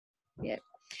Yeah.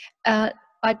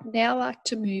 I'd now like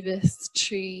to move us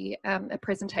to a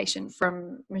presentation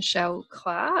from Michelle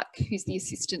Clark, who's the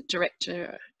Assistant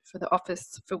Director for the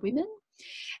Office for Women.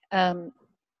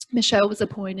 Michelle was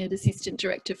appointed Assistant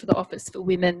Director for the Office for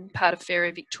Women, part of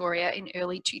Fairer Victoria, in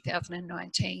early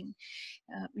 2019.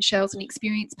 Michelle's an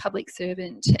experienced public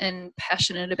servant and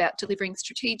passionate about delivering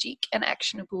strategic and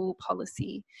actionable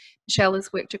policy. Michelle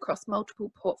has worked across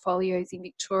multiple portfolios in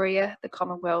Victoria, the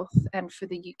Commonwealth, and for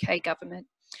the UK government.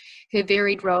 Her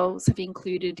varied roles have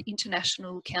included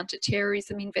international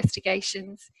counter-terrorism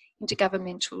investigations,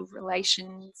 intergovernmental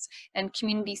relations, and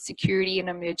community security and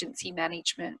emergency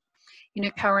management. In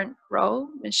her current role,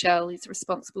 Michelle is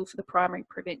responsible for the primary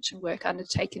prevention work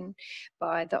undertaken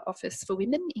by the Office for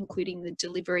Women, including the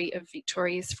delivery of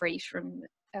Victoria's Free from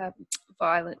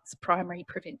Violence primary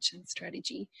prevention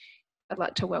strategy. I'd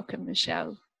like to welcome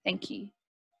Michelle. Thank you.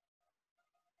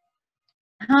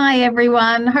 Hi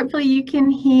everyone, hopefully you can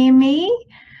hear me.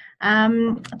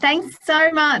 Thanks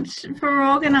so much for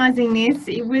organising this.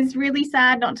 It was really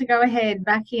sad not to go ahead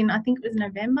back in, I think it was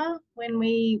November, when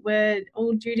we were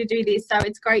all due to do this. So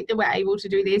it's great that we're able to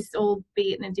do this,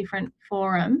 albeit in a different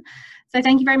forum. So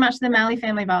thank you very much to the Mallee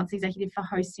Family Violence Executive for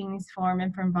hosting this forum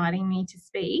and for inviting me to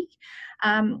speak.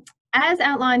 As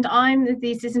outlined, I'm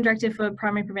the Assistant Director for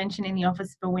Primary Prevention in the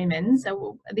Office for Women.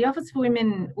 So the Office for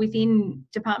Women within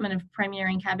Department of Premier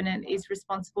and Cabinet is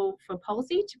responsible for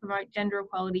policy to promote gender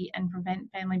equality and prevent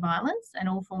family violence and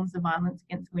all forms of violence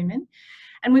against women.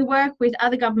 And we work with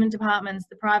other government departments,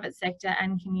 the private sector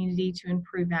and community to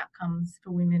improve outcomes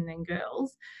for women and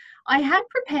girls. I had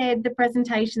prepared the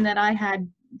presentation that I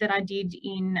did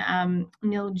in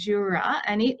Mildura,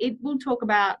 and it will talk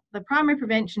about the primary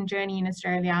prevention journey in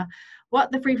Australia,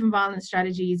 what the Free from Violence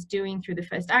strategy is doing through the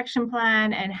first action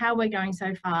plan and how we're going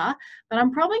so far. But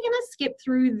I'm probably going to skip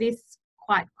through this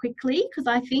quite quickly because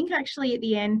I think actually at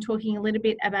the end talking a little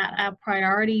bit about our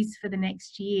priorities for the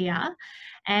next year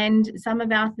and some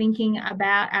of our thinking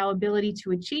about our ability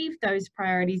to achieve those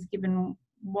priorities given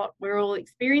what we're all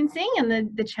experiencing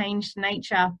and the changed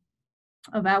nature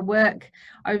of our work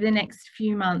over the next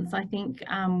few months, I think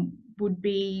would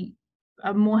be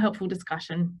a more helpful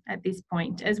discussion at this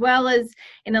point. As well as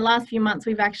in the last few months,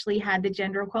 we've actually had the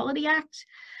Gender Equality Act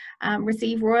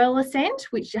receive royal assent,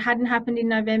 which hadn't happened in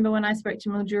November when I spoke to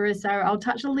Mildura. So I'll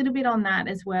touch a little bit on that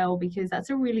as well, because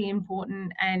that's a really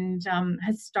important and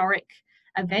historic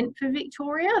event for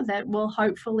Victoria that will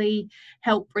hopefully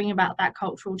help bring about that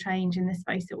cultural change in the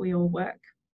space that we all work.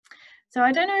 So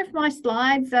I don't know if my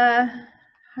slides are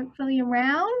hopefully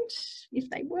around, if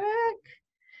they work.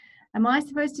 Am I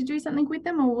supposed to do something with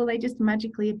them or will they just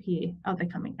magically appear? Oh, they're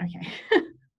coming, okay.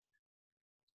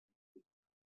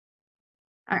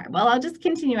 All right, well, I'll just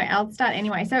continue. I'll start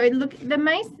anyway. So look, the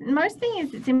most thing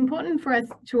is it's important for us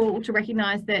to all to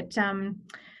recognise that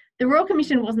the Royal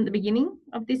Commission wasn't the beginning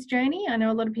of this journey. I know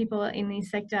a lot of people in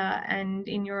this sector and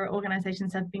in your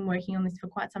organisations have been working on this for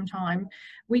quite some time.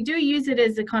 We do use it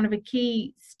as a kind of a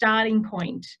key starting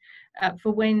point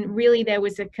for when really there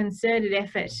was a concerted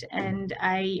effort and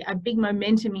a big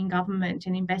momentum in government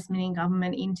and investment in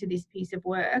government into this piece of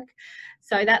work.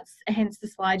 So that's hence the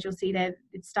slide you'll see there.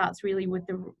 It starts really with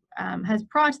the, has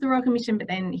prior to the Royal Commission, but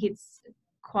then hits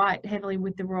quite heavily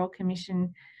with the Royal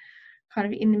Commission kind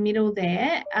of in the middle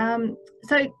there.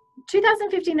 So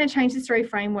 2015, the Change the Story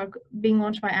framework being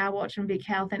launched by Our Watch and Vic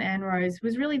Health and Anne Rose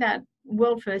was really that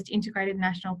world first integrated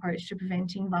national approach to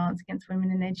preventing violence against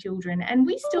women and their children. And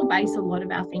we still base a lot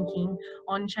of our thinking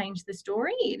on Change the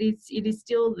Story. It is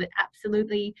still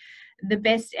absolutely the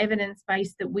best evidence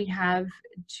base that we have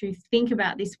to think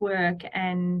about this work,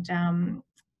 and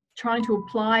trying to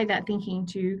apply that thinking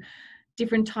to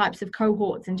different types of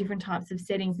cohorts and different types of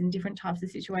settings and different types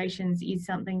of situations is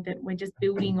something that we're just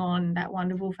building on that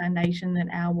wonderful foundation that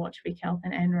Our Watch, Vic Health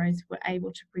and Anne Rose were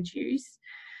able to produce.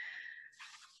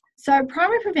 So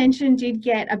primary prevention did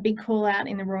get a big call out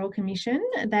in the Royal Commission.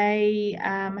 They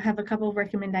have a couple of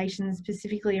recommendations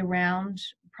specifically around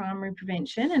primary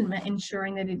prevention and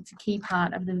ensuring that it's a key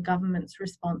part of the government's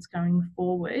response going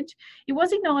forward. It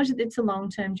was acknowledged that it's a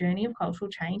long-term journey of cultural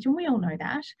change, and we all know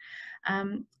that.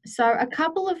 So a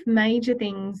couple of major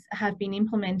things have been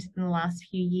implemented in the last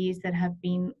few years that have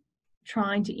been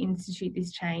trying to institute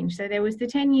this change. So there was the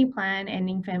 10-year plan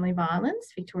ending family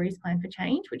violence, Victoria's Plan for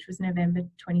Change, which was November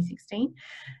 2016.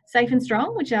 Safe and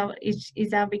Strong, which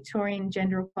is our Victorian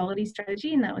gender equality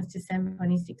strategy, and that was December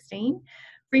 2016.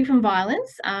 Free from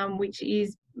Violence, which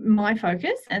is my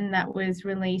focus, and that was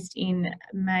released in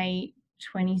May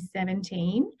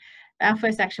 2017. our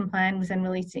first action plan was then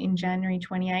released in January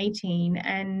 2018,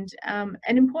 and an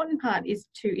important part is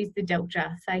the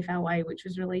Delta Safe Our Way, which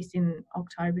was released in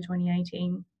October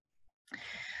 2018.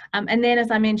 And then,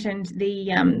 as I mentioned,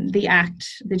 the Act,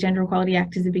 the Gender Equality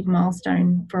Act, is a big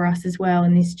milestone for us as well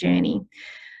in this journey.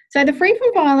 So the Free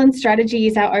from Violence strategy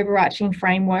is our overarching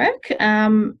framework.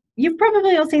 You've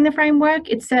probably all seen the framework.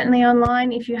 It's certainly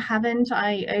online. If you haven't,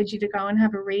 I urge you to go and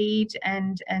have a read,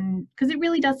 and because it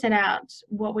really does set out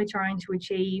what we're trying to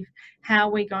achieve, how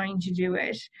we're going to do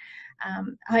it.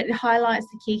 It highlights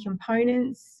the key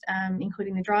components,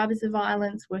 including the drivers of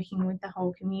violence, working with the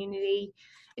whole community.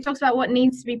 It talks about what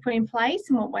needs to be put in place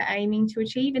and what we're aiming to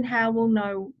achieve and how we'll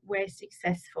know we're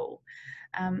successful.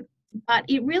 But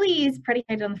it really is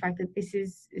predicated on the fact that this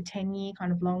is a 10-year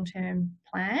kind of long-term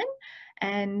plan.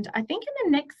 And I think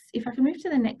in the next, if I can move to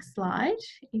the next slide,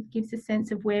 it gives a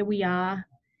sense of where we are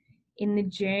in the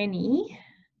journey,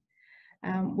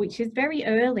 which is very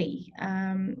early.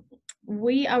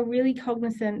 We are really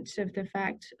cognizant of the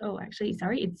fact, oh, actually,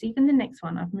 sorry, it's even the next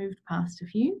one. I've moved past a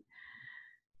few.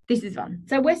 This is one.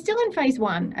 So we're still in phase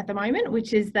 1 at the moment,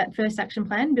 which is that first action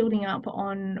plan, building up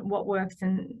on what works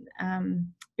and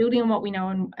building on what we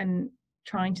know and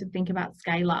trying to think about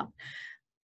scale up.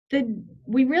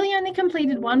 We really only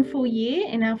completed 1 full year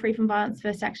in our Free from Violence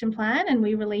first action plan, and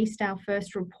we released our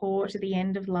first report at the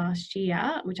end of last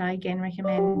year, which I again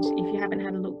recommend, if you haven't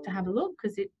had a look, to have a look,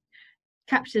 because it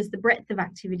captures the breadth of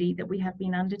activity that we have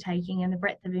been undertaking and the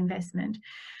breadth of investment.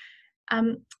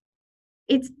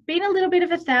 It's been a little bit of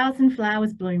 1,000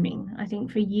 flowers blooming, I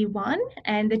think, for year 1.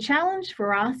 And the challenge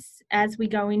for us as we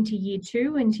go into year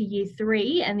 2, into year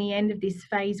 3, and the end of this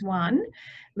phase 1,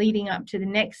 leading up to the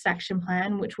next action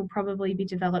plan, which will probably be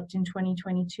developed in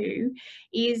 2022,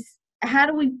 is how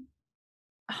do we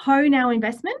hone our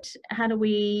investment? How do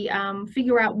we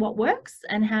figure out what works,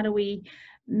 and how do we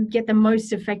get the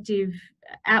most effective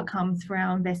outcomes for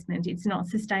our investment? It's not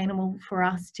sustainable for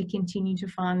us to continue to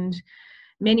fund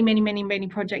many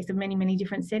projects of many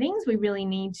different settings. We really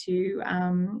need to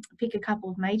pick a couple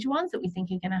of major ones that we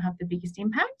think are going to have the biggest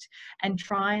impact and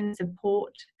try and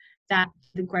support that to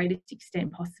the greatest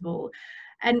extent possible.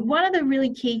 And one of the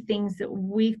really key things that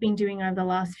we've been doing over the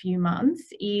last few months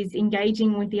is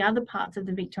engaging with the other parts of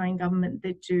the Victorian government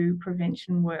that do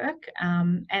prevention work.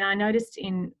 And I noticed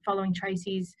in following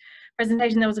Tracy's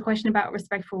presentation, there was a question about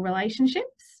respectful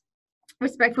relationships.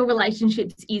 Respectful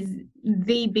relationships is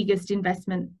the biggest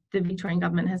investment the Victorian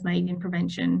government has made in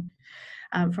prevention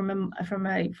from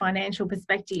a financial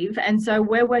perspective. And so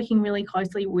we're working really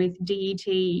closely with DET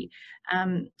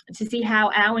to see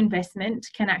how our investment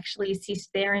can actually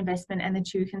assist their investment, and the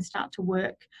two can start to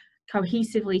work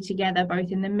cohesively together,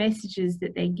 both in the messages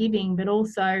that they're giving, but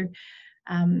also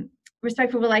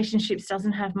respectful relationships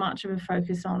doesn't have much of a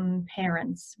focus on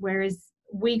parents, whereas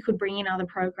we could bring in other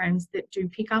programs that do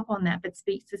pick up on that, but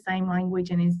speaks the same language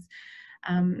and is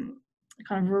kind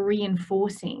of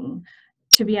reinforcing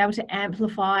to be able to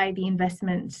amplify the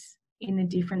investments in the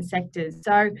different sectors.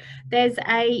 So there's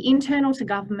a internal to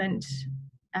government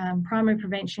primary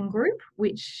prevention group,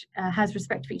 which has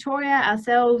Respect Victoria,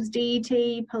 ourselves,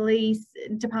 DET, police,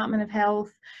 Department of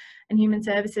Health and Human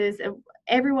Services,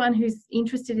 everyone who's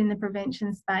interested in the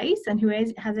prevention space and who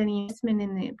has any investment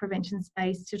in the prevention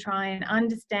space, to try and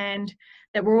understand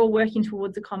that we're all working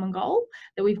towards a common goal,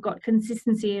 that we've got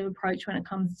consistency of approach when it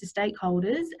comes to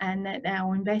stakeholders, and that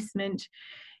our investment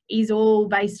is all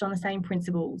based on the same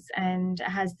principles and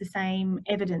has the same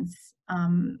evidence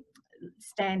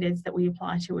standards that we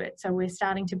apply to it. So we're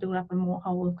starting to build up a more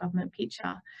whole of government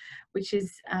picture, which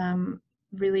is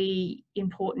really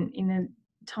important in a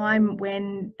time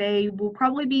when they will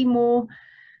probably be more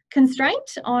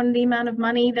constraint on the amount of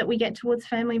money that we get towards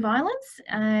family violence.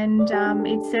 And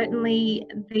it's certainly,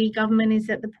 the government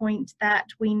is at the point that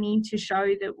we need to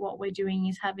show that what we're doing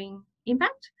is having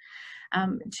impact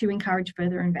to encourage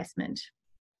further investment.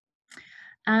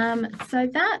 So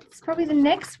that's probably the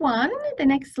next one. The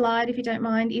next slide, if you don't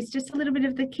mind, is just a little bit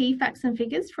of the key facts and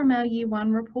figures from our year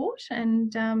 1 report.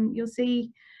 And you'll see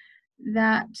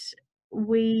that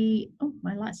oh,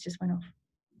 my lights just went off.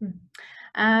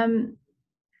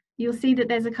 You'll see that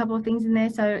there's a couple of things in there.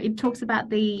 So it talks about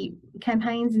the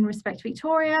campaigns in Respect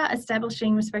Victoria.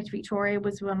 Establishing Respect Victoria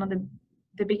was one of the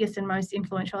biggest and most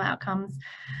influential outcomes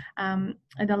in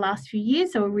the last few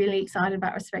years. So we're really excited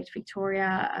about Respect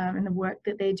Victoria and the work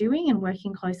that they're doing, and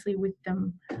working closely with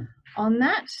them on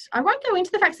that. I won't go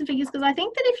into the facts and figures because I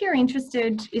think that if you're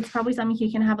interested, it's probably something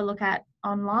you can have a look at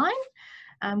online,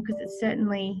 because it's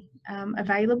certainly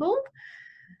available.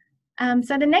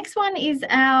 So the next one is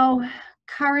our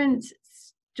current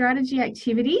strategy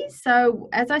activities. So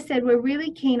as I said, we're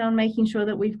really keen on making sure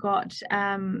that we've got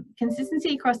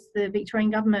consistency across the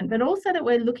Victorian government, but also that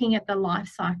we're looking at the life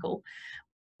cycle.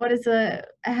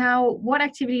 What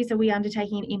activities are we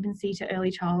undertaking in infancy to early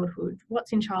childhood?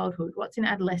 What's in childhood? What's in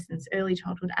adolescence, early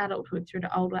childhood, adulthood through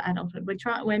to older adulthood?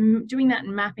 We're doing that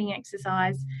mapping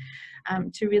exercise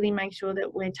to really make sure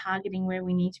that we're targeting where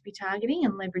we need to be targeting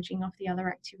and leveraging off the other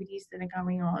activities that are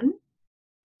going on.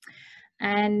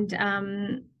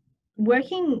 And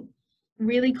working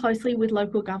really closely with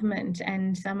local government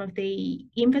and some of the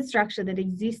infrastructure that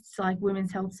exists, like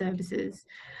women's health services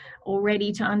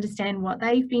already, to understand what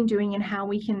they've been doing and how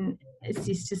we can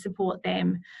assist to support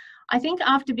them. I think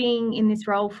after being in this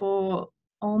role for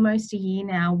almost a year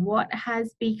now, what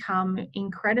has become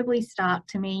incredibly stark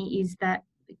to me is that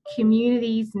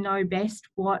communities know best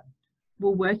what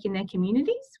will work in their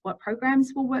communities, what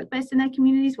programs will work best in their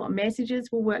communities, what messages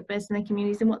will work best in their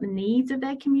communities, and what the needs of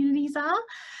their communities are.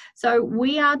 So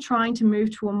we are trying to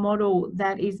move to a model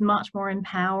that is much more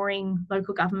empowering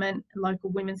local government,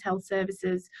 local women's health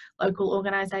services, local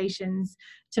organisations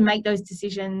to make those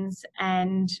decisions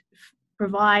and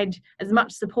provide as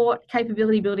much support,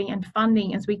 capability building and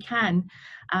funding as we can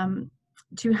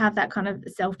to have that kind of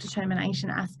self-determination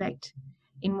aspect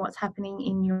in what's happening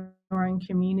in your own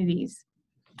communities.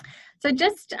 So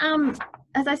just,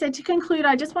 as I said, to conclude,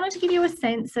 I just wanted to give you a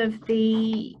sense of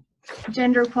the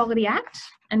Gender Equality Act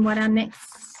and what our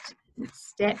next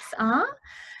steps are.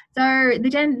 So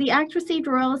the Act received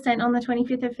royal assent on the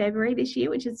 25th of February this year,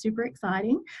 which is super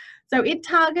exciting. So it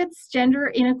targets gender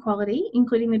inequality,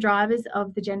 including the drivers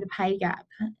of the gender pay gap.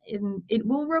 It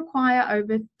will require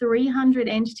over 300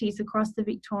 entities across the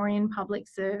Victorian public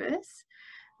service,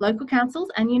 local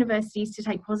councils and universities to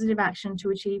take positive action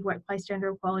to achieve workplace gender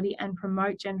equality and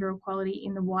promote gender equality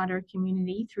in the wider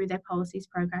community through their policies,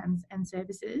 programs and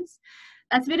services.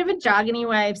 That's a bit of a jargony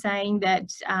way of saying that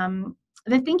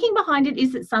the thinking behind it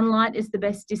is that sunlight is the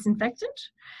best disinfectant,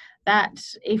 that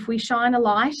if we shine a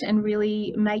light and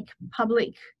really make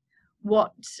public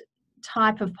what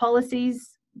type of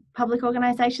policies public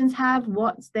organisations have,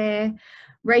 what's their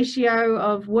ratio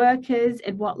of workers,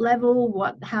 at what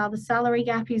level, how the salary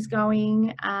gap is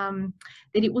going, that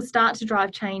it will start to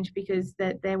drive change, because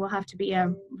that there will have to be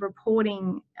a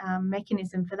reporting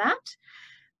mechanism for that.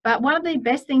 But one of the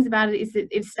best things about it is that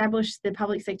it established the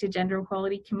Public Sector Gender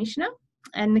Equality Commissioner,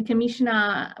 and the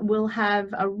Commissioner will have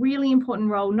a really important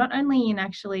role, not only in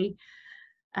actually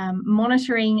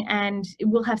monitoring, and it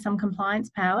will have some compliance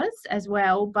powers as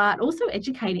well, but also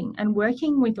educating and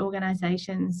working with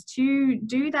organisations to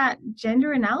do that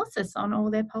gender analysis on all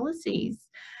their policies.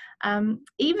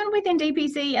 Even within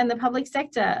DPC and the public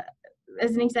sector,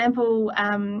 as an example,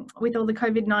 with all the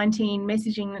COVID-19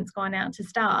 messaging that's gone out to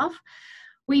staff,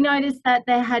 we noticed that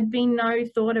there had been no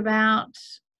thought about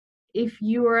if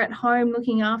you were at home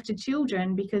looking after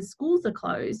children because schools are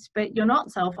closed, but you're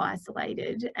not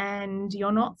self-isolated and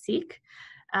you're not sick,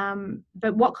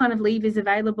 but what kind of leave is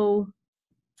available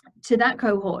to that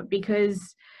cohort?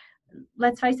 Because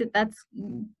let's face it, that's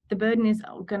the burden is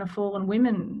going to fall on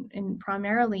women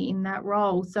primarily in that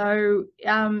role. So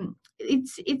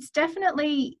it's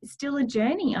definitely still a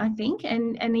journey, I think,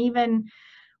 and even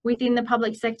within the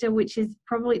public sector, which is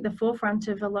probably at the forefront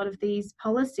of a lot of these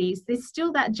policies, there's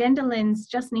still that gender lens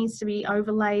just needs to be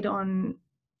overlaid on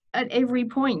at every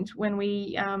point when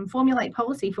we formulate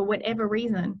policy for whatever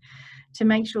reason, to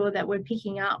make sure that we're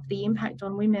picking up the impact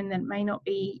on women that may not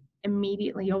be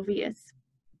immediately obvious.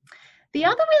 The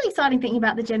other really exciting thing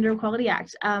about the Gender Equality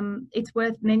Act, it's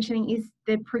worth mentioning, is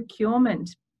the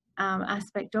procurement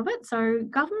aspect of it. So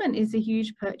government is a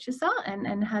huge purchaser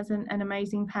and has an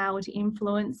amazing power to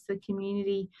influence the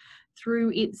community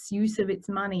through its use of its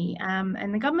money.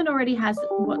 And the government already has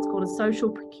what's called a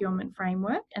social procurement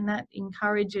framework, and that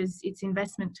encourages its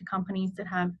investment to companies that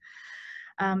have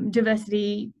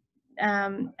diversity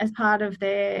as part of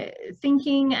their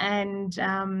thinking. And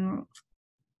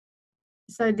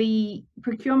so the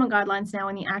procurement guidelines now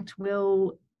in the Act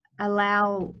will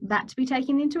allow that to be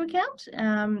taken into account.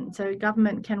 So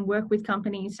government can work with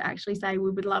companies to actually say,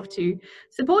 we would love to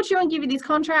support you and give you this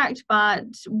contract, but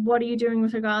what are you doing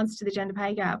with regards to the gender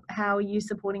pay gap? How are you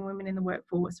supporting women in the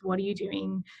workforce? What are you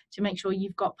doing to make sure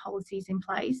you've got policies in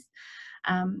place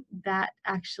that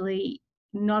actually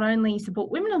not only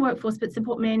support women in the workforce, but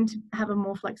support men to have a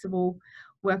more flexible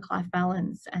work-life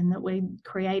balance, and that we're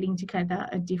creating together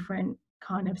a different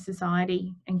kind of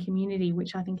society and community,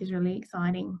 which I think is really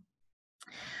exciting.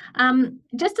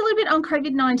 Just a little bit on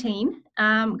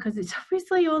COVID-19, because it's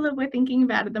obviously all that we're thinking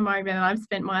about at the moment, and I've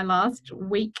spent my last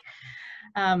week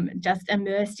just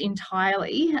immersed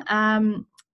entirely.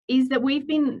 is that we've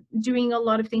been doing a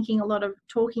lot of thinking, a lot of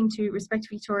talking to Respect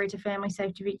Victoria, to Family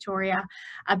Safety Victoria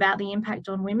about the impact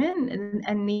on women,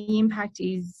 and the impact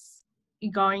is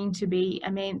going to be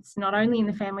immense, not only in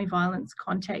the family violence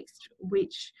context,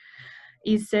 which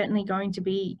is certainly going to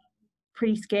be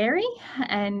pretty scary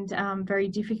and very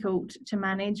difficult to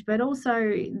manage, but also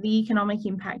the economic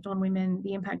impact on women,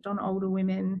 the impact on older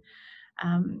women.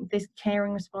 There's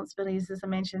caring responsibilities, as I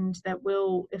mentioned, that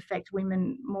will affect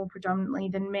women more predominantly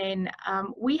than men.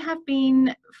 We have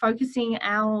been focusing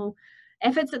our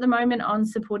efforts at the moment on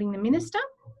supporting the Minister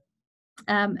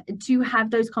to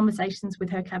have those conversations with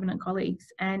her cabinet colleagues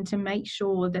and to make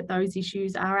sure that those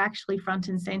issues are actually front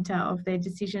and centre of their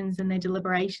decisions and their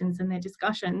deliberations and their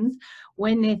discussions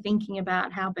when they're thinking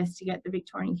about how best to get the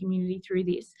Victorian community through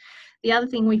this. The other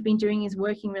thing we've been doing is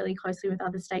working really closely with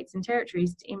other states and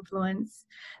territories to influence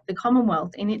the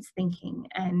Commonwealth in its thinking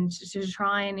and to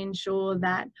try and ensure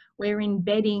that we're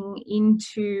embedding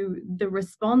into the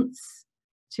response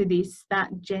to this that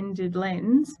gendered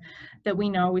lens that we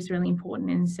know is really important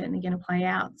and is certainly going to play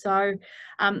out. So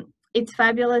it's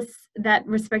fabulous that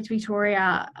Respect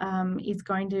Victoria is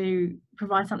going to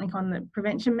provide something on the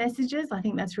prevention messages. I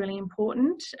think that's really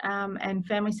important. And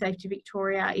Family Safety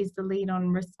Victoria is the lead on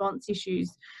response issues.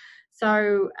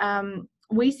 So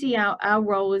we see our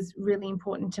role as really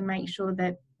important to make sure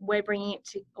that we're bringing it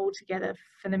all together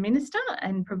for the Minister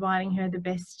and providing her the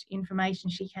best information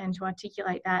she can to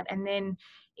articulate that, and then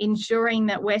ensuring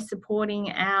that we're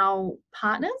supporting our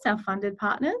partners, our funded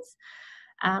partners,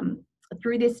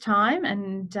 through this time,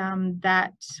 and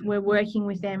that we're working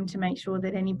with them to make sure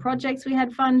that any projects we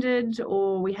had funded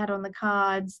or we had on the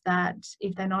cards, that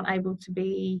if they're not able to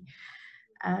be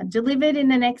delivered in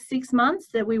the next 6 months,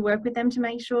 that we work with them to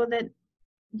make sure that,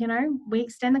 you know, we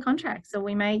extend the contract, so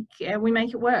we make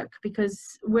it work,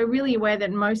 because we're really aware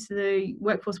that most of the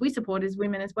workforce we support is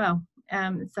women as well.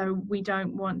 So we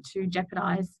don't want to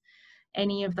jeopardise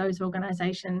any of those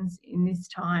organisations in this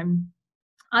time.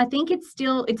 I think it's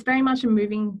very much a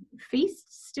moving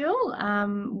feast still.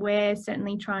 We're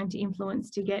certainly trying to influence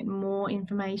to get more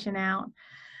information out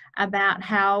about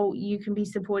how you can be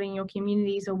supporting your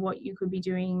communities or what you could be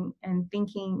doing and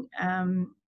thinking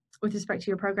with respect to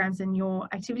your programs and your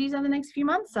activities over the next few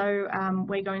months. So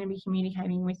we're going to be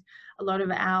communicating with a lot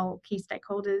of our key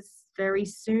stakeholders very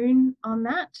soon on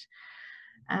that.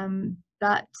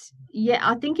 But yeah,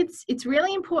 I think it's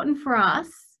really important for us.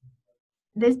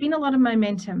 There's been a lot of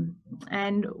momentum,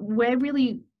 and we're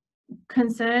really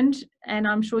concerned, and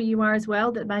I'm sure you are as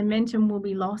well, that momentum will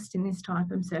be lost in this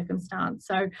type of circumstance.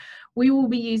 So we will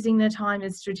be using the time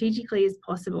as strategically as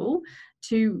possible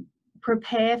to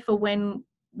prepare for when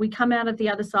we come out of the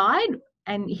other side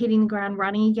and hitting the ground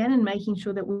running again, and making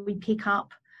sure that we pick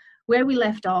up where we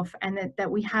left off, and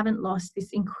that we haven't lost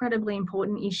this incredibly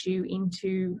important issue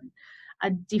into a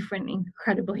different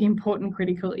incredibly important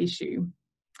critical issue.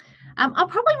 I'll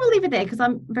probably will leave it there because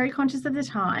I'm very conscious of the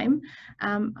time.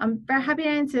 I'm very happy to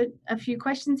answer a few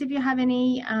questions if you have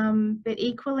any, but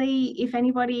equally, if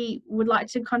anybody would like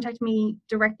to contact me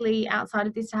directly outside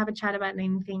of this to have a chat about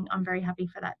anything, I'm very happy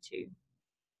for that too.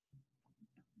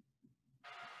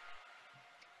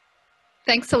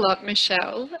 Thanks a lot,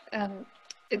 Michelle.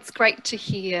 It's great to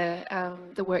hear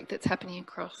the work that's happening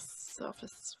across the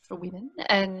Office for Women,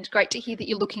 and great to hear that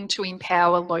you're looking to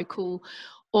empower local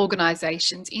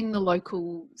organisations in the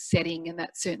local setting, and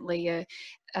that's certainly a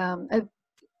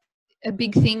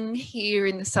big thing here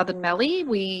in the Southern Mallee.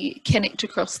 We connect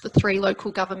across the 3 local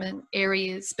government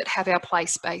areas, but have our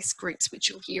place-based groups, which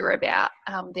you'll hear about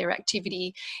their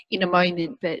activity in a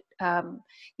moment. But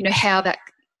you know,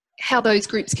 how those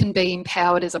groups can be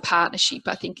empowered as a partnership,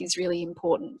 I think, is really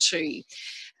important too.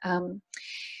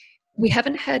 We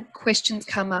haven't had questions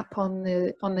come up on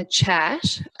the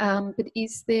chat, but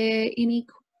is there any?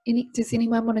 Does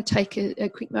anyone want to take a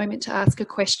quick moment to ask a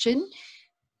question?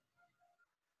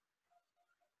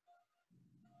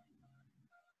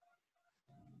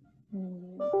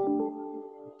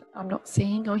 I'm not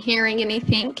seeing or hearing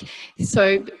anything.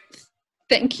 So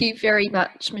thank you very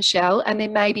much, Michelle. And there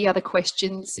may be other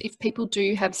questions. If people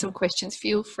do have some questions,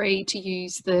 feel free to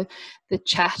use the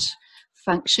chat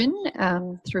function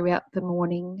throughout the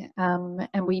morning,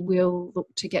 and we will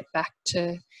look to get back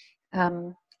to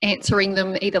answering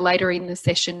them either later in the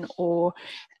session or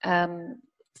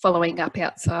following up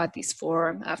outside this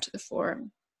forum after the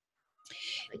forum.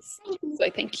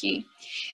 So thank you.